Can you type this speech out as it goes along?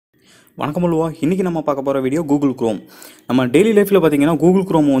வணக்கம் அல்வா. இன்றைக்கி நம்ம பார்க்க போகிற வீடியோ கூகுள் குரோம். நம்ம டெய்லி லைஃப்பில் பார்த்தீங்கன்னா கூகுள்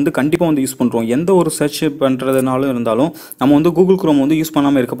குரோம் வந்து கண்டிப்பாக வந்து யூஸ் பண்ணுறோம். எந்த ஒரு சர்ச் பண்ணுறதுனாலும் இருந்தாலும் நம்ம வந்து கூகுள் குரோம் வந்து யூஸ்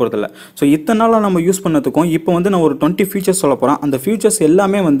பண்ணாமல் இருக்க போகிறதில்ல. ஸோ இத்தனை நாளாக நம்ம யூஸ் பண்ணதுக்கும் இப்போ வந்து நான் ஒரு 20 ஃபீச்சர்ஸ் சொல்ல போகிறேன். அந்த ஃபீச்சர்ஸ்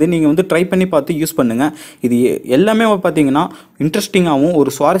எல்லாமே வந்து நீங்கள் வந்து ட்ரை பண்ணி பார்த்து யூஸ் பண்ணுங்கள். இது எல்லாமே பார்த்தீங்கன்னா இன்ட்ரெஸ்டிங்காகவும்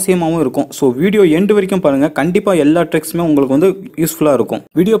ஒரு சுவாரஸ்யமாகவும் இருக்கும். ஸோ வீடியோ எண்டு வரைக்கும் பாருங்கள். கண்டிப்பாக எல்லா ட்ரிக்ஸுமே உங்களுக்கு வந்து யூஸ்ஃபுல்லாக இருக்கும்.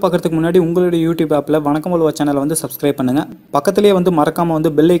 வீடியோ பார்க்குறதுக்கு முன்னாடி உங்களுடைய யூடியூப் ஆப்பில் வணக்கம் அல்வா சேனலை வந்து சப்ஸ்கிரைப் பண்ணுங்கள். பக்கத்துலேயே வந்து மறக்காமல்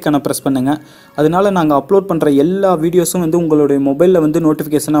வந்து பெல் ஐக்கானை ப்ரெஸ் பண்ணுங்கள். அதனால நாங்கள் அப்லோட் பண்ணுற எல்லா வீடியோஸும் வந்து உங்களுடைய மொபைலில் வந்து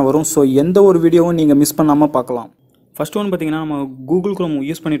நோட்டிஃபிகேஷனாக வரும். ஸோ எந்த ஒரு வீடியோவும் நீங்கள் மிஸ் பண்ணாமல் பார்க்கலாம். ஃபர்ஸ்ட் ஒன்று பார்த்தீங்கன்னா, நம்ம கூகுள் குரோம்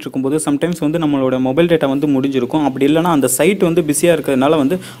யூஸ் பண்ணிட்டு இருக்கும்போது சம்டைம்ஸ் வந்து நம்மளோட மொபைல் டேட்டா வந்து முடிஞ்சிருக்கும். அப்படி இல்லைனா அந்த சைட் வந்து பிஸியாக இருக்கிறதுனால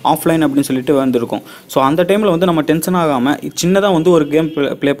வந்து ஆஃப்லைன் அப்படின்னு சொல்லிட்டு வந்திருக்கும். ஸோ அந்த டைமில் வந்து நம்ம டென்ஷன் ஆகாமல் சின்னதாக வந்து ஒரு கேம்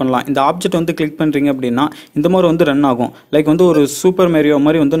ப்ளே பண்ணலாம். இந்த ஆப்ஜெக்ட் வந்து கிளிக் பண்ணுறீங்க அப்படின்னா இந்த மாதிரி வந்து ரன் ஆகும். லைக் வந்து ஒரு சூப்பர் மேரியோ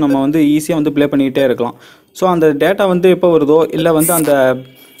மாதிரி வந்து நம்ம வந்து ஈஸியாக வந்து ப்ளே பண்ணிக்கிட்டே இருக்கலாம். ஸோ அந்த டேட்டா வந்து எப்போ வருதோ இல்லை வந்து அந்த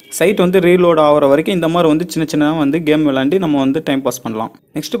சைட் வந்து ரீலோட் ஆகிற வரைக்கும் இந்த மாதிரி வந்து சின்னதாக வந்து கேம் விளாண்டி நம்ம வந்து டைம் பாஸ் பண்ணலாம்.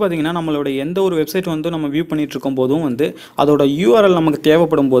 நெக்ஸ்ட் பார்த்தீங்கன்னா, நம்மளோட எந்த ஒரு வெப்சைட் வந்து நம்ம வியூ பண்ணிட்டு இருக்கும் போதும் வந்து அதோட யூஆர்எல் நமக்கு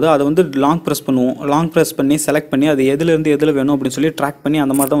தேவைப்படும் போது அதை வந்து லாங் ப்ரெஸ் பண்ணுவோம். லாங் ப்ரெஸ் பண்ணி செலக்ட் பண்ணி அது எதுலேருந்து எதில் வேணும் அப்படின்னு சொல்லி ட்ராக் பண்ணி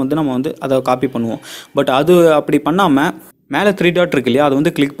அந்த மாதிரி தான் வந்து நம்ம வந்து அதை காப்பி பண்ணுவோம். பட் அது அப்படி பண்ணாமல் மேலே 3 டாட் இருக்கு இல்லையா, அதை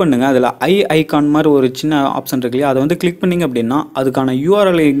வந்து கிளிக் பண்ணுங்கள். அதில் ஐகான் மாதிரி ஒரு சின்ன ஆப்ஷன் இருக்கு இல்லையா, அதை வந்து கிளிக் பண்ணிங்க அப்படின்னா அதுக்கான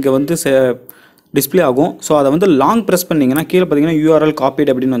யூஆர்எல் இங்கே வந்து டிஸ்பிளே ஆகும். ஸோ அதை வந்து லாங் ப்ரெஸ் பண்ணிங்கன்னா கீழே பார்த்தீங்கன்னா யூஆர்எல்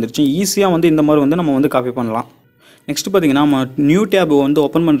காப்பீட் அப்படின்னு வந்துருச்சு. ஈஸியாக வந்து இந்த மாதிரி வந்து நம்ம வந்து காப்பி பண்ணலாம். நெக்ஸ்ட் பார்த்தீங்கன்னா, நம்ம நியூ டேப் வந்து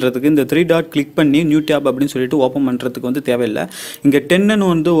ஓப்பன் பண்ணுறதுக்கு இந்த 3 டாட் கிளிக் பண்ணி நியூ டேப் அப்படின்னு சொல்லிட்டு ஓப்பன் பண்ணுறதுக்கு வந்து தேவையில்லை. இங்கே 10ன்னு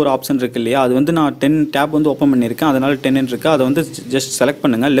வந்து ஒரு ஆப்ஷன் இருக்குது இல்லையா, அது வந்து நான் 10 டேப் வந்து ஓப்பன் பண்ணியிருக்கேன். அதனால் 10 இருக்குது. அதை வந்து ஜஸ்ட் செலக்ட்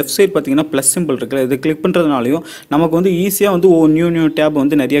பண்ணுங்கள். லெஃப்ட் சைட் பார்த்தீங்கன்னா ப்ளஸ் சிம்பிள் இருக்குல்ல, இது கிளிக் பண்ணுறதுனாலையும் நமக்கு வந்து ஈஸியாக வந்து நியூ டேப்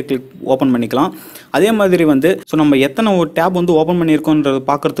வந்து நிறைய ஓப்பன் பண்ணிக்கலாம். அதே மாதிரி வந்து ஸோ நம்ம எத்தனை ஒரு டேப் வந்து ஓப்பன் பண்ணியிருக்கோன்றது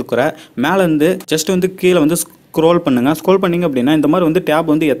பார்க்குறதுக்குற மேலேருந்து ஜஸ்ட் வந்து கீழே வந்து ஸ்க்ரோல் பண்ணுங்கள். ஸ்க்ரோல் பண்ணிங்க அப்படின்னா இந்த மாதிரி வந்து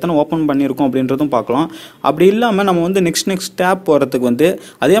டேப் வந்து எத்தனை ஓப்பன் பண்ணியிருக்கோம் அப்படின்றதும் பார்க்கலாம். அப்படி இல்லாமல் நம்ம வந்து நெக்ஸ்ட் டேப் போகிறதுக்கு வந்து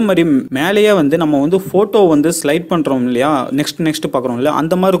அதே மாதிரி மேலேயே வந்து நம்ம வந்து ஃபோட்டோ வந்து ஸ்லைட் பண்ணுறோம் இல்லையா, நெக்ஸ்ட் பார்க்குறோம் இல்லையா,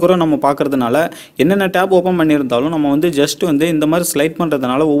 அந்த மாதிரி கூட நம்ம பார்க்குறதுனால என்னென்ன டேப் ஓப்பன் பண்ணியிருந்தாலும் நம்ம வந்து ஜஸ்ட் வந்து இந்த மாதிரி ஸ்லைட்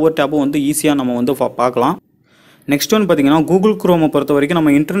பண்ணுறதுனால ஒவ்வொரு டேப்பும் வந்து ஈஸியாக நம்ம வந்து பார்க்கலாம். நெக்ஸ்ட் ஒன்று பார்த்தீங்கன்னா, கூகுள் குரோமை பொறுத்த வரைக்கும்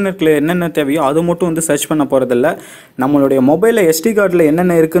நம்ம இன்டர்நெட்டில் என்னென்ன தேவையோ அது மட்டும் வந்து சர்ச் பண்ண போகிறதில்ல. நம்மளுடைய மொபைலில் எஸ்டி கார்டில்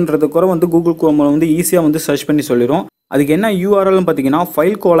என்னென்ன இருக்குன்றது கூட வந்து கூகுள் குரோமில் வந்து ஈஸியாக வந்து சர்ச் பண்ணி சொல்லிடும். அதுக்கு என்ன யூஆர்எல்னு பார்த்தீங்கன்னா,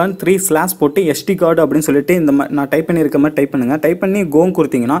 file:3/ போட்டு எஸ்டி கார்டு அப்படின்னு சொல்லிட்டு இந்த மாதிரி நான் டைப் பண்ணியிருக்க மாதிரி டைப் பண்ணுங்கள். டைப் பண்ணி கோம்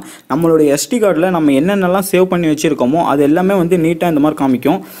கொடுத்தீங்கன்னா நம்மளுடைய எஸ்டி கார்டில் நம்ம என்னென்னலாம் சேவ் பண்ணி வச்சுருக்கோமோ அது எல்லாமே வந்து நீட்டாக இந்த மாதிரி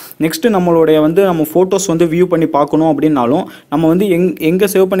காமிக்கும். நெக்ஸ்ட்டு நம்மளுடைய வந்து நம்ம ஃபோட்டோஸ் வந்து வியூ பண்ணி பார்க்கணும் அப்படின்னாலும் நம்ம வந்து எங்கே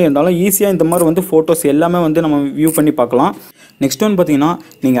சேவ் பண்ணியிருந்தாலும் ஈஸியாக இந்த மாதிரி வந்து ஃபோட்டோஸ் எல்லாமே வந்து நம்ம வியூ பண்ணி பார்க்கலாம். நெக்ஸ்ட் ஒன்று பார்த்தீங்கன்னா,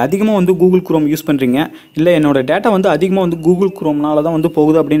 நீங்கள் அதிகமாக வந்து கூகுள் குரோம் யூஸ் பண்ணுறீங்க, இல்லை என்னோடய டேட்டா வந்து அதிகமாக வந்து கூகுள் குரோம்னால தான் வந்து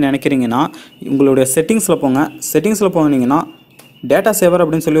போகுது அப்படின்னு நினைக்கிறீங்கன்னா உங்களுடைய செட்டிங்ஸில் போங்க. செட்டிங்ஸில் போனீங்கன்னா டேட்டா சேவர்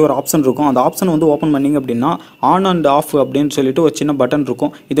அப்படின்னு சொல்லி ஒரு ஆப்ஷன் இருக்கும். அந்த ஆப்ஷன் வந்து ஓப்பன் பண்ணிங்க அப்படின்னா ஆன் அண்ட் ஆஃப் அப்படின்னு சொல்லிட்டு ஒரு சின்ன பட்டன்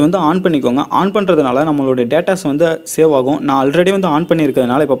இருக்கும். இது வந்து ஆன் பண்ணிக்கோங்க. ஆன் பண்ணுறதுனால நம்மளுடைய டேட்டாஸ் வந்து சேவ் ஆகும். நான் ஆல்ரெடி வந்து ஆன்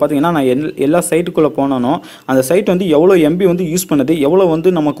பண்ணியிருக்கிறதுனால இப்போ பார்த்தீங்கன்னா நான் எல்லா சைட்டுக்குள்ளே போனாலும் அந்த சைட் வந்து எவ்வளோ எம்பி வந்து யூஸ் பண்ணுது, எவ்வளோ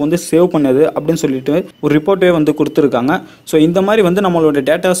வந்து நமக்கு வந்து சேவ் பண்ணுது அப்படின்னு சொல்லிட்டு ஒரு ரிப்போர்ட்டே வந்து கொடுத்துருக்காங்க. ஸோ இந்த மாதிரி வந்து நம்மளோட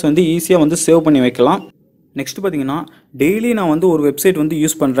டேட்டாஸ் வந்து ஈஸியாக வந்து சேவ் பண்ணி வைக்கலாம். நெக்ஸ்ட் பார்த்தீங்கன்னா, டெய்லி நான் வந்து ஒரு வெப்சைட் வந்து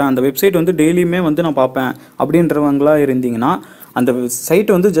யூஸ் பண்ணுறேன், அந்த வெப்சைட் வந்து டெய்லியுமே வந்து நான் பார்ப்பேன் அப்படின்றவங்களா இருந்தீங்கன்னா அந்த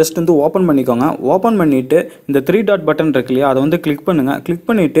சைட் வந்து ஜஸ்ட் வந்து ஓப்பன் பண்ணிக்கோங்க. ஓப்பன் பண்ணிவிட்டு இந்த 3 டாட் பட்டன் இருக்கு இல்லையா, அதை வந்து கிளிக் பண்ணுங்கள். கிளிக்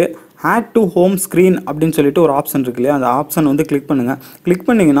பண்ணிவிட்டு ஆட் டு ஹோம் ஸ்க்ரீன் அப்படின்னு சொல்லிட்டு ஒரு ஆப்ஷன் இருக்கு இல்லையா, அந்த ஆப்ஷன் வந்து கிளிக் பண்ணுங்கள். கிளிக்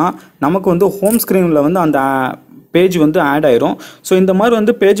பண்ணிங்கன்னா நமக்கு வந்து ஹோம் ஸ்க்ரீனில் வந்து அந்த பேஜ் வந்து ஆட் ஆயிரும். ஸோ இந்த மாதிரி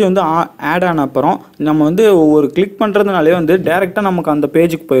வந்து பேஜ் வந்து ஆட் ஆன அப்புறம் நம்ம வந்து ஒரு கிளிக் பண்ணுறதுனாலே வந்து டேரெக்டாக நமக்கு அந்த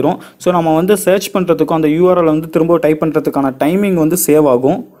பேஜுக்கு போயிடும். ஸோ நம்ம வந்து சர்ச் பண்ணுறதுக்கும் அந்த யூஆர்எல் வந்து திரும்ப டைப் பண்ணுறதுக்கான டைமிங் வந்து சேவ்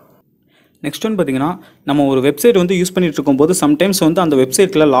ஆகும். நெக்ஸ்ட் ஒன்று பார்த்தீங்கன்னா, நம்ம ஒரு வெப்சைட் வந்து யூஸ் பண்ணிட்டு இருக்கும்போது சம்டைம்ஸ் வந்து அந்த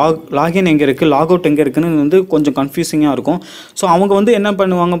வெப்சைட்டில் லாகின் எங்கே இருக்குது, லாக் அவுட் எங்கே இருக்குன்னு வந்து கொஞ்சம் கன்ஃபியூசிங்காக இருக்கும். ஸோ அவங்க வந்து என்ன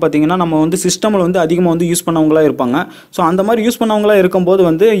பண்ணுவாங்க பார்த்தீங்கன்னா, நம்ம வந்து சிஸ்டமில் வந்து அதிகமாக வந்து யூஸ் பண்ணவங்களாக இருப்பாங்க. ஸோ அந்த மாதிரி யூஸ் பண்ணவங்களாக இருக்கும்போது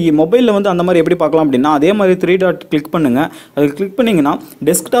வந்து மொபைலில் வந்து அந்த மாதிரி எப்படி பார்க்கலாம் அப்படின்னா அதே மாதிரி 3 டாட் கிளிக் பண்ணுங்கள். அது கிளிக் பண்ணிங்கன்னா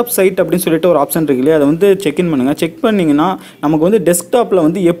டெஸ்க்டாப் சைட் அப்படின்னு சொல்லிட்டு ஒரு ஆப்ஷன் இருக்கு இல்லையா, அதை வந்து செக்இன் பண்ணுங்கள். செக் பண்ணிங்கன்னா நமக்கு வந்து டெஸ்க்டாப்பில்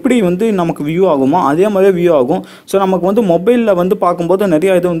வந்து எப்படி வந்து நமக்கு வியூ ஆகுமோ அதே மாதிரி வியூ ஆகும். ஸோ நமக்கு வந்து மொபைலில் வந்து பார்க்கும்போது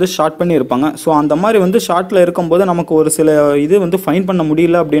நிறைய இது வந்து ஷார்ட் பண்ணி இருப்பாங்க. ஸோ அந்த மாதிரி வந்து ஷார்ட்டில் இருக்கும்போது நமக்கு ஒரு சில இது வந்து ஃபைண்ட் பண்ண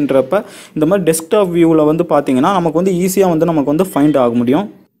முடியல அப்படின்றப்ப இந்த மாதிரி டெஸ்க்டாப் வியூவில் வந்து பார்த்தீங்கன்னா நமக்கு வந்து ஈஸியாக வந்து நமக்கு வந்து ஃபைண்ட் ஆக முடியும்.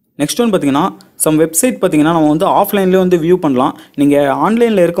 நெக்ஸ்ட் ஒன்று பார்த்தீங்கன்னா, சம் வெப்சைட் பார்த்தீங்கன்னா நம்ம வந்து ஆஃப்லைன்லேயே வந்து வியூ பண்ணலாம். நீங்கள்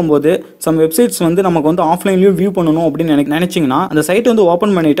ஆன்லைனில் இருக்கும்போது சம் வெப்சைட்ஸ் வந்து நமக்கு வந்து ஆஃப்லைன்லேயும் வியூ பண்ணணும் அப்படின்னு நினச்சிங்கன்னா அந்த சைட் வந்து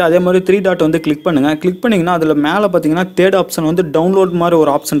ஓப்பன் பண்ணிவிட்டு அதே மாதிரி 3 டாட் வந்து கிளிக் பண்ணுங்கள். கிளிக் பண்ணிங்கன்னா அதில் மேலே பார்த்தீங்கன்னா தேர்ட் ஆப்ஷன் வந்து டவுன்லோட் மாதிரி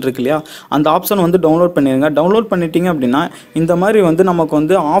ஒரு ஆப்ஷன் இருக்கு இல்லையா, அந்த ஆப்ஷன் வந்து டவுன்லோட் பண்ணிடுங்க. டவுன்லோட் பண்ணிட்டீங்க அப்படின்னா இந்த மாதிரி வந்து நமக்கு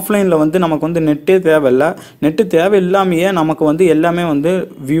வந்து ஆஃப்லைனில் வந்து நமக்கு வந்து நெட்டே தேவையில்லை, நெட்டு தேவையில்லாமையே நமக்கு வந்து எல்லாமே வந்து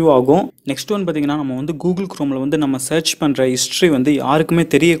வியூ ஆகும். நெக்ஸ்ட் ஒன் பார்த்தீங்கன்னா நம்ம வந்து கூகுள் குரோமில் வந்து நம்ம சர்ச் பண்ணுற ஹிஸ்ட்ரி வந்து யாருக்குமே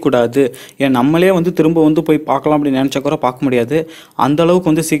தெரியக்கூடாது. ஏன் நம்மளே வந்து திரும்ப வந்து போய் பார்க்கலாம் அப்படின்னு நினச்சா கூட பார்க்க முடியாது. அந்த அளவுக்கு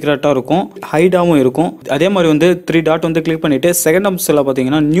வந்து சீக்ரெட்டாக இருக்கும், ஹைடாகவும் இருக்கும். அதே மாதிரி வந்து 3 டாட் வந்து கிளிக் பண்ணிவிட்டு செகண்ட் ஆப்ஷனில்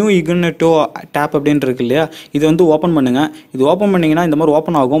பார்த்தீங்கன்னா நியூ இக்னிட்டோ டேப் அப்படின்னு இருக்கு இல்லையா, இது வந்து ஓப்பன் பண்ணுங்கள். இது ஓப்பன் பண்ணிங்கன்னா இந்த மாதிரி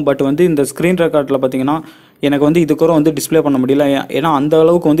ஓப்பன் ஆகும். பட் வந்து இந்த ஸ்க்ரீன் ரெக்கார்டில் பார்த்தீங்கன்னா எனக்கு வந்து இதுக்கப்புறம் வந்து டிஸ்பிளே பண்ண முடியல, ஏன்னா அந்த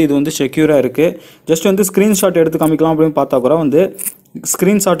அளவுக்கு வந்து இது வந்து செக்யூராக இருக்குது. ஜஸ்ட் வந்து ஸ்க்ரீன்ஷாட் எடுத்து காமிக்கலாம் அப்படின்னு பார்த்தா கூட வந்து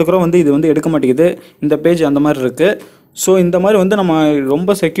ஸ்க்ரீன்ஷாட்டு கூட வந்து இது வந்து எடுக்க மாட்டேங்குது. இந்த பேஜ் அந்த மாதிரி இருக்குது. ஸோ இந்த மாதிரி வந்து நம்ம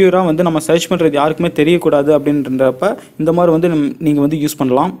ரொம்ப செக்யூராக வந்து நம்ம சர்ச் பண்ணுறது யாருக்குமே தெரியக்கூடாது அப்படின்றப்ப இந்த மாதிரி வந்து நீங்கள் வந்து யூஸ்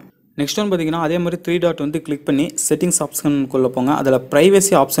பண்ணலாம். நெக்ஸ்ட் ஒன் பார்த்தீங்கன்னா அதே மாதிரி 3 டாட் வந்து கிளிக் பண்ணி செட்டிங்ஸ் ஆப்ஷனுக்குள்ளே போங்க. அதில்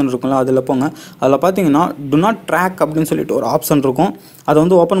ப்ரைவசி ஆப்ஷன் இருக்கும்ல, அதில் போங்க. அதில் பார்த்தீங்கன்னா டு நாட் ட்ராக் அப்படின்னு சொல்லிட்டு ஒரு ஆப்ஷன் இருக்கும். அதை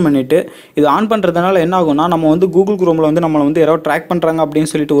வந்து ஓப்பன் பண்ணிவிட்டு இது ஆன் பண்ணுறதுனால என்ன ஆகும்னா, நம்ம வந்து கூகுள் குரோமில் வந்து நம்மளை வந்து யாராவது ட்ராக் பண்ணுறாங்க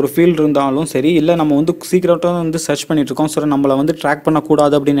அப்படின்னு சொல்லிட்டு ஒரு ஃபீல் இருந்தாலும் சரி, இல்லை நம்ம வந்து சீக்கிரட்டாக வந்து சர்ச் பண்ணிட்டு இருக்கோம், ஸோ நம்மளை வந்து ட்ராக்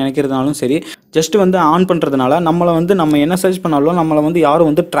பண்ணக்கூடாது அப்படின்னு நினைக்கிறதுனாலும் சரி, ஜஸ்ட் வந்து ஆன் பண்ணுறதுனால நம்மளை வந்து நம்ம என்ன சர்ச் பண்ணாலும் நம்மளை வந்து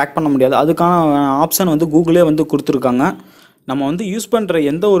யாரும் வந்து ட்ராக் பண்ண முடியாது. அதுக்கான ஆப்ஷன் வந்து கூகுளே வந்து கொடுத்துருக்காங்க. நம்ம வந்து யூஸ் பண்ணுற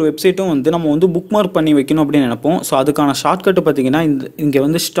எந்த ஒரு வெப்சைட்டும் வந்து நம்ம வந்து புக் மார்க் பண்ணி வைக்கணும் அப்படின்னு நினைப்போம். ஸோ அதுக்கான ஷார்ட்கட்டு பார்த்தீங்கன்னா இங்கே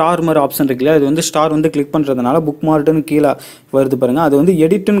வந்து ஸ்டார் மாதிரி ஆப்ஷன் இருக்கு இல்லையா, இது வந்து ஸ்டார் வந்து கிளிக் பண்ணுறதுனால புக் மார்க்குன்னு கீழே வருது பாருங்கள். அது வந்து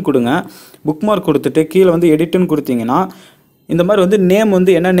எடிட்டுன்னு கொடுங்க. புக் மார்க் கொடுத்துட்டு கீழே வந்து எடிட்டுன்னு கொடுத்தீங்கன்னா இந்த மாதிரி வந்து நேம்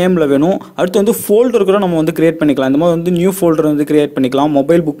வந்து என்ன நேமில் வேணும், அடுத்து வந்து ஃபோல்டர் கூட நம்ம வந்து கிரியேட் பண்ணிக்கலாம். இந்த மாதிரி வந்து நியூ ஃபோல்டர் வந்து கிரியேட் பண்ணிக்கலாம்.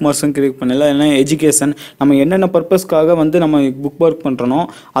 மொபைல் புக் மார்க்ஸும் கிரியேட் பண்ணலாம், இல்லைனா எஜுகேஷன், நம்ம என்னென்ன பர்பஸ்க்காக வந்து நம்ம புக் மார்க் பண்ணுறோம்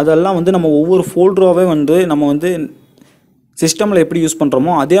அதெல்லாம் வந்து நம்ம ஒவ்வொரு ஃபோல்டராகவே வந்து நம்ம வந்து சிஸ்டமில் எப்படி யூஸ்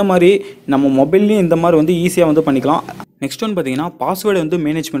பண்ணுறோமோ அதே மாதிரி நம்ம மொபைல்லையும் இந்த மாதிரி வந்து ஈஸியாக வந்து பண்ணிக்கலாம். நெக்ஸ்ட் ஒன் பார்த்தீங்கன்னா பாஸ்வேர்டு வந்து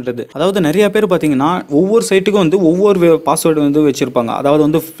மேனேஜ் பண்ணுறது. அதாவது நிறைய பேர் பார்த்தீங்கன்னா ஒவ்வொரு சைட்டுக்கும் வந்து ஒவ்வொரு பாஸ்வேர்டு வந்து வச்சுருப்பாங்க. அதாவது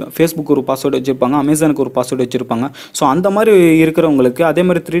வந்து ஃபேஸ்புக் ஒரு பாஸ்வேர்டு வச்சுருப்பாங்க, அமேசானுக்கு ஒரு பாஸ்வேர்டு வச்சுருப்பாங்க. ஸோ அந்த மாதிரி இருக்கிறவங்களுக்கு அதே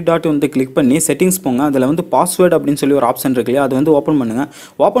மாதிரி 3 டாட் வந்து கிளிக் பண்ணி செட்டிங்ஸ் போங்க. அதில் வந்து பாஸ்வேர்டு அப்படின்னு சொல்லி ஒரு ஆப்ஷன் இருக்கு இல்லையா, அது வந்து ஓப்பன் பண்ணுங்கள்.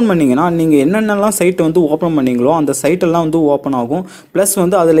 ஓப்பன் பண்ணிங்கன்னா நீங்கள் என்னென்னலாம் சைட்டை வந்து ஓப்பன் பண்ணீங்களோ அந்த சைட்டெல்லாம் வந்து ஓப்பன் ஆகும். ப்ளஸ்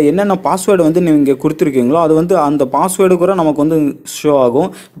வந்து அதில் என்னென்ன பாஸ்வேர்டு வந்து நீங்கள் கொடுத்துருக்கீங்களோ அது வந்து அந்த பாஸ்வேர்டு கூட நமக்கு வந்து ஷோ ஆகும்.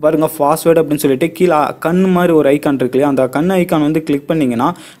 பாருங்கள், பாஸ்வேர்டு அப்படின்னு சொல்லிட்டு கீழே கண் மாதிரி ஒரு ஐக்கான் இருக்கு இல்லையா, அந்த கண் ஐக்கான் வந்து கிளிக் பண்ணிங்கன்னா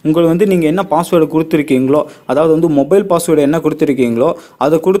உங்களுக்கு வந்து நீங்கள் என்ன பாஸ்வேர்டு கொடுத்துருக்கீங்களோ, அதாவது வந்து மொபைல் பாஸ்வேர்டு என்ன கொடுத்துருக்கீங்களோ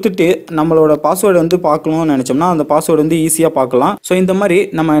அதை கொடுத்துட்டு நம்மளோட பாஸ்வேர்டு வந்து பார்க்கணும்னு நினச்சோம்னா அந்த பாஸ்வேர்டு வந்து ஈஸியாக பார்க்கலாம். ஸோ இந்த மாதிரி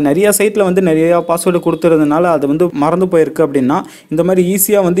நம்ம நிறையா சைட்டில் வந்து நிறையா பாஸ்வேர்டு கொடுத்துறதுனால அது வந்து மறந்து போயிருக்கு அப்படின்னா இந்த மாதிரி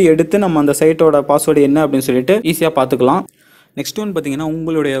ஈஸியாக வந்து எடுத்து நம்ம அந்த சைட்டோட பாஸ்வேர்டு என்ன அப்படின்னு சொல்லிட்டு ஈஸியாக பார்த்துக்கலாம். நெக்ஸ்ட் ஒன் பார்த்தீங்கன்னா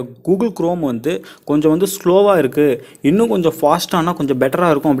உங்களுடைய கூகுள் குரோம் வந்து கொஞ்சம் வந்து ஸ்லோவாக இருக்குது, இன்னும் கொஞ்சம் ஃபாஸ்ட்டானா கொஞ்சம்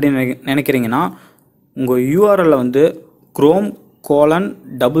பெட்டராக இருக்கும் அப்படின்னு நினைக்கிறீங்கன்னா உங்கள் யூஆர்எல்ல வந்து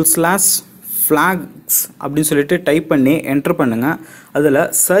chrome://flags அப்படின்னு சொல்லிட்டு டைப் பண்ணி என்ட்ரு பண்ணுங்கள். அதில்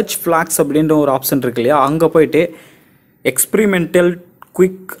சர்ச் ஃப்ளாக்ஸ் அப்படின்ற ஒரு ஆப்ஷன் இருக்கு இல்லையா, அங்கே போய்ட்டு எக்ஸ்பிரிமெண்டல்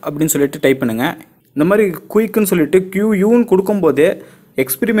குயிக் அப்படின்னு சொல்லிட்டு டைப் பண்ணுங்கள். இந்த மாதிரி குயிக்குன்னு சொல்லிட்டு QUன்னு கொடுக்கும்போதே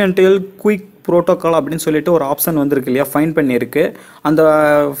எக்ஸ்பிரிமெண்டல் குயிக் ப்ரோட்டோக்கால் அப்படின்னு சொல்லிட்டு ஒரு ஆப்ஷன் வந்துருக்கு இல்லையா, ஃபைன் பண்ணியிருக்கு. அந்த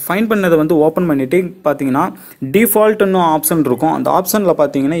ஃபைன் பண்ணதை வந்து ஓப்பன் பண்ணிவிட்டு பார்த்தீங்கன்னா டிஃபால்ட்னு ஆப்ஷன் இருக்கும். அந்த ஆப்ஷனில்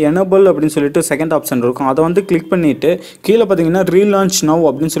பார்த்தீங்கன்னா எனபிள் அப்படின்னு சொல்லிட்டு செகண்ட் ஆப்ஷன் இருக்கும். அதை வந்து கிளிக் பண்ணிவிட்டு கீழே பார்த்தீங்கன்னா ரீலான்ச் நவ்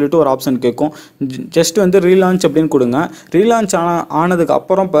அப்படின்னு சொல்லிட்டு ஒரு ஆப்ஷன் கேட்கும். ஜஸ்ட் வந்து ரீலான்ச் அப்படின்னு கொடுங்க. ரீலான்ச் ஆனதுக்கு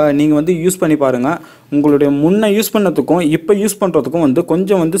அப்புறம் இப்போ நீங்கள் வந்து யூஸ் பண்ணி பாருங்கள். உங்களுடைய முன்ன யூஸ் பண்ணதுக்கும் இப்போ யூஸ் பண்ணுறதுக்கும் வந்து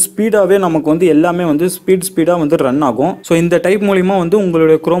கொஞ்சம் வந்து ஸ்பீடாகவே நமக்கு வந்து எல்லாமே வந்து ஸ்பீடாக வந்து ரன் ஆகும். ஸோ இந்த டைப் மூலிமா வந்து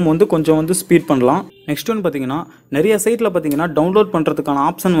உங்களுடைய குரோம் வந்து கொஞ்சம் வந்து ஸ்பீட் பண்ணலாம். நெக்ஸ்ட் ஒன் பார்த்தீங்கன்னா நிறைய சைட்டில் பார்த்தீங்கன்னா டவுன்லோட் பண்ணுறதுக்கான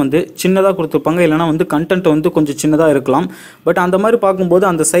ஆப்ஷன் வந்து சின்னதாக கொடுத்துருப்பாங்க, இல்லைனா வந்து கண்டென்ட் வந்து கொஞ்சம் சின்னதாக இருக்கலாம். பட் அந்த மாதிரி பார்க்கும்போது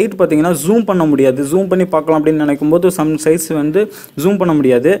அந்த சைட் பார்த்தீங்கன்னா ஜூம் பண்ண முடியாது. ஜூம் பண்ணி பார்க்கலாம் அப்படின்னு நினைக்கும்போது சம் சைட்ஸ் வந்து ஜூம் பண்ண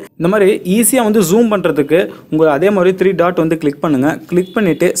முடியாது. இந்த மாதிரி ஈஸியாக வந்து ஜூம் பண்ணுறதுக்கு உங்கள் அதே மாதிரி 3 டாட் வந்து கிளிக் பண்ணுங்கள். கிளிக்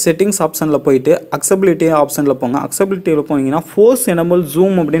பண்ணிவிட்டு செட்டிங்ஸ் ஆப்ஷனில் போயிட்டு அக்சபிலிட்டி ஆப்ஷனில் போங்க. அக்சபிலிட்டியில் போனீங்கன்னா ஃபோர்ஸ் எனபிள்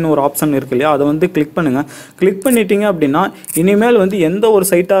ஜூம் அப்படின்னு ஒரு ஆப்ஷன் இருக்கு இல்லையா, அதை வந்து கிளிக் பண்ணுங்கள். கிளிக் பண்ணிட்டீங்க அப்படின்னா இனிமேல் வந்து எந்த ஒரு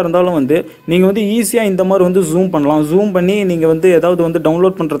சைட்டாக இருந்தாலும் வந்து நீங்கள் வந்து ஈஸியாக இந்த மாதிரி வந்து ஜூம் பண்ணலாம். ஜூம் பண்ணி நீங்கள் வந்து ஏதாவது வந்து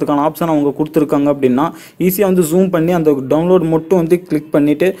டவுன்லோட் பண்ணுறதுக்கான ஆப்ஷன் அவங்க கொடுத்துருக்காங்க அப்படின்னா ஈஸியாக வந்து ஜூம் பண்ணி அந்த டவுன்லோட் மட்டும் வந்து கிளிக்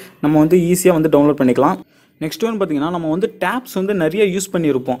பண்ணிவிட்டு நம்ம வந்து ஈஸியாக வந்து டவுன்லோட் பண்ணிக்கலாம். நெக்ஸ்ட் ஒன் பார்த்தீங்கன்னா நம்ம வந்து டேப்ஸ் வந்து நிறைய யூஸ்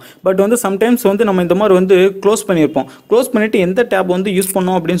பண்ணியிருப்போம். பட் வந்து சம்டைம்ஸ் வந்து நம்ம இந்த மாதிரி வந்து க்ளோஸ் பண்ணியிருப்போம். க்ளோஸ் பண்ணிவிட்டு எந்த டேப் வந்து யூஸ்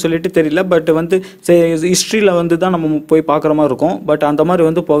பண்ணோம் அப்படின்னு சொல்லிட்டு தெரியல. பட் வந்து ஹிஸ்ட்ரியில் வந்து தான் நம்ம போய் பார்க்குற மாதிரி இருக்கும். பட் அந்த மாதிரி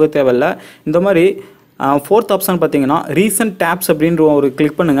வந்து போக தேவையில்லை. இந்த மாதிரி ஃபோர்த் ஆப்ஷன் பார்த்தீங்கன்னா ரீசெண்ட் டேப்ஸ் அப்படின்ற ஒரு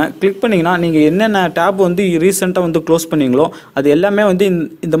கிளிக் பண்ணுங்கள். கிளிக் பண்ணிங்கன்னா நீங்கள் என்னென்ன டேப் வந்து ரீசெண்டாக வந்து க்ளோஸ் பண்ணீங்களோ அது எல்லாமே வந்து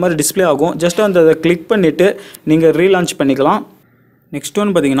இந்த மாதிரி டிஸ்பிளே ஆகும். ஜஸ்ட் வந்து அதை கிளிக் பண்ணிவிட்டு நீங்கள் ரீலான்ச் பண்ணிக்கலாம். நெக்ஸ்ட் ஒன்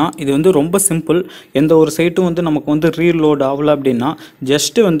பார்த்தீங்கன்னா இது வந்து ரொம்ப சிம்பிள். எந்த ஒரு சைட்டும் வந்து நமக்கு வந்து ரீலோட் ஆகலை அப்படின்னா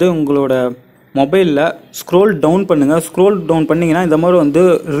ஜஸ்ட்டு வந்து உங்களோட மொபைலில் ஸ்க்ரோல் டவுன் பண்ணுங்கள். ஸ்க்ரோல் டவுன் பண்ணிங்கன்னா இந்த மாதிரி வந்து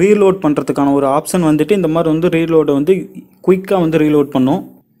ரீலோட் பண்ணுறதுக்கான ஒரு ஆப்ஷன் வந்துட்டு இந்த மாதிரி வந்து ரீலோடை வந்து குயிக்காக வந்து ரீலோட் பண்ணும்.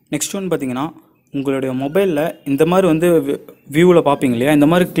 நெக்ஸ்ட் ஒன் பார்த்தீங்கன்னா உங்களுடைய மொபைலில் இந்த மாதிரி வந்து வியூவில் பார்ப்பீங்க இல்லையா, இந்த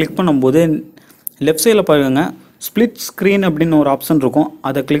மாதிரி கிளிக் பண்ணும்போது லெஃப்ட் சைடில் பாருங்க ஸ்ப்ளிட் ஸ்க்ரீன் அப்படின்னு ஒரு ஆப்ஷன் இருக்கும்.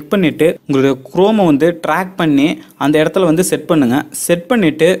 அதை கிளிக் பண்ணிவிட்டு உங்களுடைய குரோமை வந்து ட்ராக் பண்ணி அந்த இடத்துல வந்து செட் பண்ணுங்கள். செட்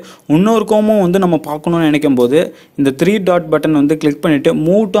பண்ணிவிட்டு இன்னொரு குரோமும் வந்து நம்ம பார்க்கணுன்னு நினைக்கும் போது இந்த 3 டாட் பட்டன் வந்து கிளிக் பண்ணிவிட்டு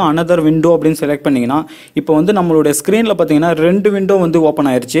மூவ் டு அனதர் விண்டோ அப்படின்னு செலக்ட் பண்ணிங்கன்னா இப்போ வந்து நம்மளுடைய ஸ்க்ரீனில் பார்த்தீங்கன்னா 2 விண்டோ வந்து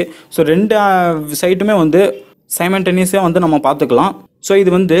ஓப்பன் ஆயிடுச்சு. ஸோ 2 சைட்டுமே வந்து சைமல்டேனியஸாக வந்து நம்ம பார்த்துக்கலாம். ஸோ இது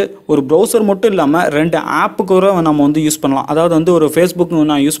வந்து ஒரு ப்ரௌசர் மட்டும் இல்லாமல் 2 ஆப்பு கூட நம்ம வந்து யூஸ் பண்ணலாம். அதாவது வந்து ஒரு ஃபேஸ்புக்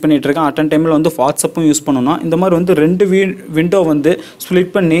நான் யூஸ் பண்ணிகிட்ருக்கேன், அட்டன் டைமில் வந்து வாட்ஸ்அப்பும் யூஸ் பண்ணணும். இந்த மாதிரி வந்து 2 விண்டோ வந்து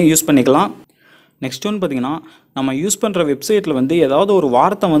ஸ்ப்ளிட் பண்ணி யூஸ் பண்ணிக்கலாம். நெக்ஸ்ட் ஒன்று பார்த்தீங்கன்னா நம்ம யூஸ் பண்ணுற வெப்சைட்டில் வந்து ஏதாவது ஒரு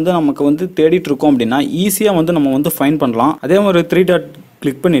வார்த்தை வந்து நமக்கு வந்து தேடிட்டுருக்கோம் அப்படின்னா ஈஸியாக வந்து நம்ம வந்து ஃபைண்ட் பண்ணலாம். அதே மாதிரி 3 டாட்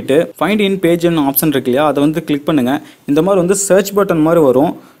கிளிக் பண்ணிவிட்டு ஃபைண்ட் இன் பேஜ்னு ஆப்ஷன் இருக்கு இல்லையா, அதை வந்து கிளிக் பண்ணுங்கள். இந்த மாதிரி வந்து சர்ச் பட்டன் மாதிரி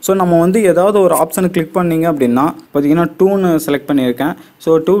வரும். ஸோ நம்ம வந்து ஏதாவது ஒரு ஆப்ஷனை கிளிக் பண்ணிங்க அப்படின்னா பார்த்தீங்கன்னா 2ன்னு செலக்ட் பண்ணியிருக்கேன். ஸோ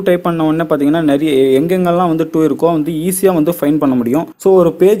 2 டைப் பண்ண உடனே பார்த்தீங்கன்னா நிறைய எங்கெங்கெல்லாம் வந்து 2 இருக்கோ வந்து ஈஸியாக வந்து ஃபைண்ட் பண்ண முடியும். ஸோ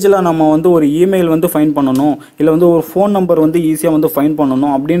ஒரு பேஜில் நம்ம வந்து ஒரு இமெயில் வந்து ஃபைண்ட் பண்ணணும், இல்லை வந்து ஒரு ஃபோன் நம்பர் வந்து ஈஸியாக வந்து ஃபைண்ட்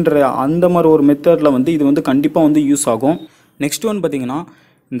பண்ணணும் அப்படின்ற அந்த மாதிரி ஒரு மெத்தடில் வந்து இது வந்து கண்டிப்பாக வந்து யூஸ் ஆகும். நெக்ஸ்ட் ஒன் பார்த்தீங்கன்னா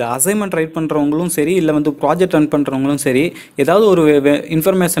இந்த அசைன்மெண்ட் ரைட் பண்ணுறவங்களும் சரி, இல்லை வந்து ப்ராஜெக்ட் ரன் பண்ணுறவங்களும் சரி, ஏதாவது ஒரு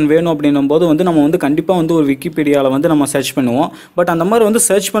இன்ஃபர்மேஷன் வேணும் அப்படின்னும் போது வந்து நம்ம வந்து கண்டிப்பாக வந்து ஒரு விக்கிபீடியாவில் வந்து நம்ம சர்ச் பண்ணுவோம். பட் அந்த மாதிரி வந்து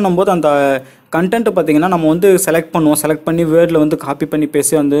சர்ச் பண்ணும்போது அந்த கண்டென்ட்டை பார்த்திங்கன்னா நம்ம வந்து செலக்ட் பண்ணி வேர்டில் வந்து காப்பி பண்ணி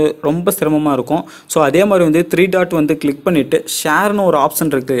பேசி வந்து ரொம்ப சிரமமாக இருக்கும். ஸோ அதே மாதிரி வந்து 3 டாட் வந்து கிளிக் பண்ணிவிட்டு ஷேர்னு ஒரு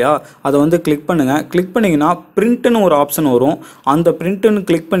ஆப்ஷன் இருக்கு இல்லையா, அதை வந்து கிளிக் பண்ணுங்கள். கிளிக் பண்ணிங்கன்னா பிரிண்ட்டுன்னு ஒரு ஆப்ஷன் வரும். அந்த பிரிண்ட்டுன்னு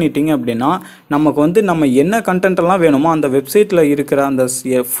கிளிக் பண்ணிட்டீங்க அப்படின்னா நமக்கு வந்து நம்ம என்ன கண்டென்ட்டெல்லாம் வேணுமோ அந்த வெப்சைட்டில் இருக்கிற அந்த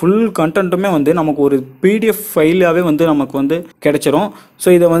ஃபுல் கண்டென்ட்டுமே வந்து நமக்கு ஒரு பிடிஎஃப் ஃபைலாகவே வந்து நமக்கு வந்து கிடைச்சிரும். ஸோ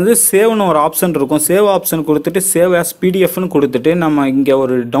இதை வந்து சேவ்னு ஒரு ஆப்ஷன் இருக்கும். சேவ் ஆப்ஷன் கொடுத்துட்டு சேவ் ஆஸ் பிடிஎஃப்னு கொடுத்துட்டு நம்ம இங்கே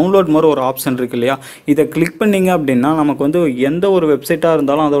ஒரு டவுன்லோட் மாதிரி ஒரு ஆப்ஷன் இருக்கு இல்லையா, இதை கிளிக் பண்ணிங்க அப்படின்னா நமக்கு வந்து எந்த ஒரு வெப்சைட்டாக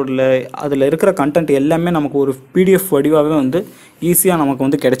இருந்தாலும் அதில் இருக்கிற கண்டென்ட் எல்லாமே நமக்கு ஒரு பிடிஎஃப் வடிவாகவே வந்து ஈஸியாக நமக்கு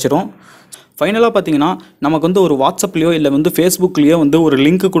வந்து கிடைச்சிரும். ஃபைனலாக பார்த்தீங்கன்னா நமக்கு வந்து ஒரு வாட்ஸ்அப்லேயோ இல்லை வந்து ஃபேஸ்புக்லேயோ வந்து ஒரு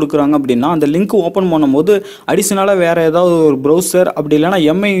லிங்க் கொடுக்குறாங்க அப்படின்னா அந்த லிங்க் ஓப்பன் பண்ணும்போது அடிஷ்னலாக வேறு ஏதாவது ஒரு ப்ரௌசர் அப்படி இல்லைனா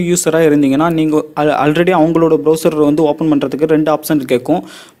எம்ஐ யூஸராக இருந்தீங்கன்னா நீங்கள் ஆல்ரெடி அவங்களோட ப்ரௌசர் வந்து ஓப்பன் பண்ணுறதுக்கு 2 ஆப்ஷன் கேட்கும்.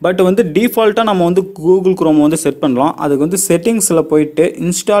 பட் வந்து டிஃபால்ட்டாக நம்ம வந்து கூகுள் குரோம் வந்து செட் பண்ணலாம். அதுக்கு வந்து செட்டிங்ஸில் போயிட்டு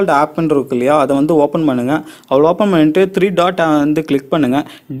இன்ஸ்டால்டு ஆப்னு இருக்கு இல்லையா, அதை வந்து ஓப்பன் பண்ணுங்கள். அவ்வளோ ஓப்பன் பண்ணிவிட்டு 3 டாட் வந்து கிளிக் பண்ணுங்கள்.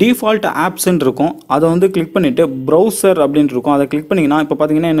 டிஃபால்ட் ஆப்ஸ்ன்னு இருக்கும், அதை வந்து கிளிக் பண்ணிவிட்டு ப்ரௌசர் அப்படின்னு இருக்கும், அதை கிளிக் பண்ணிங்கன்னா இப்போ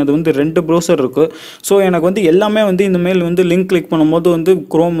பார்த்தீங்கன்னா என்னது வந்து 2 ப்ரௌசர் இருக்குது. ஸோ எனக்கு வந்து எல்லாமே வந்து இந்த மேல் வந்து லிங்க் கிளிக் பண்ணும்போது வந்து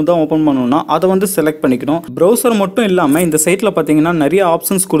குரோம் தான் ஓப்பன் பண்ணணும்னா அதை வந்து செலக்ட் பண்ணிக்கணும். ப்ரௌசர் மட்டும் இல்லாமல் இந்த சைட்டில் பார்த்தீங்கன்னா நிறைய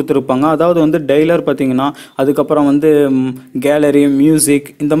ஆப்ஷன்ஸ் கொடுத்துருப்பாங்க. அதாவது வந்து டெய்லர் பார்த்தீங்கன்னா அதுக்கப்புறம் வந்து கேலரி, மியூசிக்,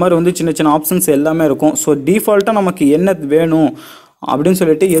 இந்த மாதிரி வந்து சின்ன சின்ன ஆப்ஷன்ஸ் எல்லாமே இருக்கும். ஸோ டிஃபால்ட்டாக நமக்கு என்ன வேணும் அப்படின்னு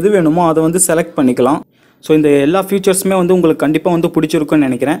சொல்லிட்டு எது வேணுமோ அதை வந்து செலக்ட் பண்ணிக்கலாம். ஸோ இந்த எல்லா ஃபியூச்சர்ஸுமே வந்து உங்களுக்கு கண்டிப்பாக வந்து பிடிச்சிருக்குன்னு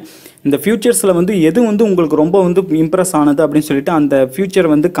நினைக்கிறேன். இந்த ஃபியூச்சர்ஸில் வந்து எது வந்து உங்களுக்கு ரொம்ப வந்து இம்ப்ரெஸ் ஆனது அப்படின்னு சொல்லிட்டு அந்த ஃபியூச்சர்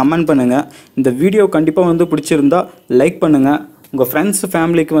வந்து கமெண்ட் பண்ணுங்கள். இந்த வீடியோ கண்டிப்பாக வந்து பிடிச்சிருந்தா லைக் பண்ணுங்கள், உங்கள் ஃப்ரெண்ட்ஸ்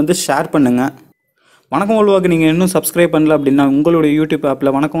ஃபேமிலிக்கு வந்து ஷேர் பண்ணுங்கள். வணக்கம் உள்வாக்கு நீங்கள் இன்னும் சப்ஸ்கிரைப் பண்ணல அப்படின்னா உங்களுடைய யூடியூப்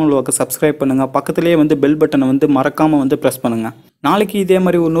ஆப்பில் வணக்கம் உள்வாக்கு சப்ஸ்கிரைப் பண்ணுங்கள். பக்கத்துலேயே வந்து பெல் பட்டனை வந்து மறக்காமல் வந்து ப்ரெஸ் பண்ணுங்கள். நாளைக்கு இதே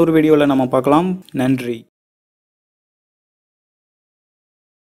மாதிரி இன்னொரு வீடியோவில் நம்ம பார்க்கலாம். நன்றி.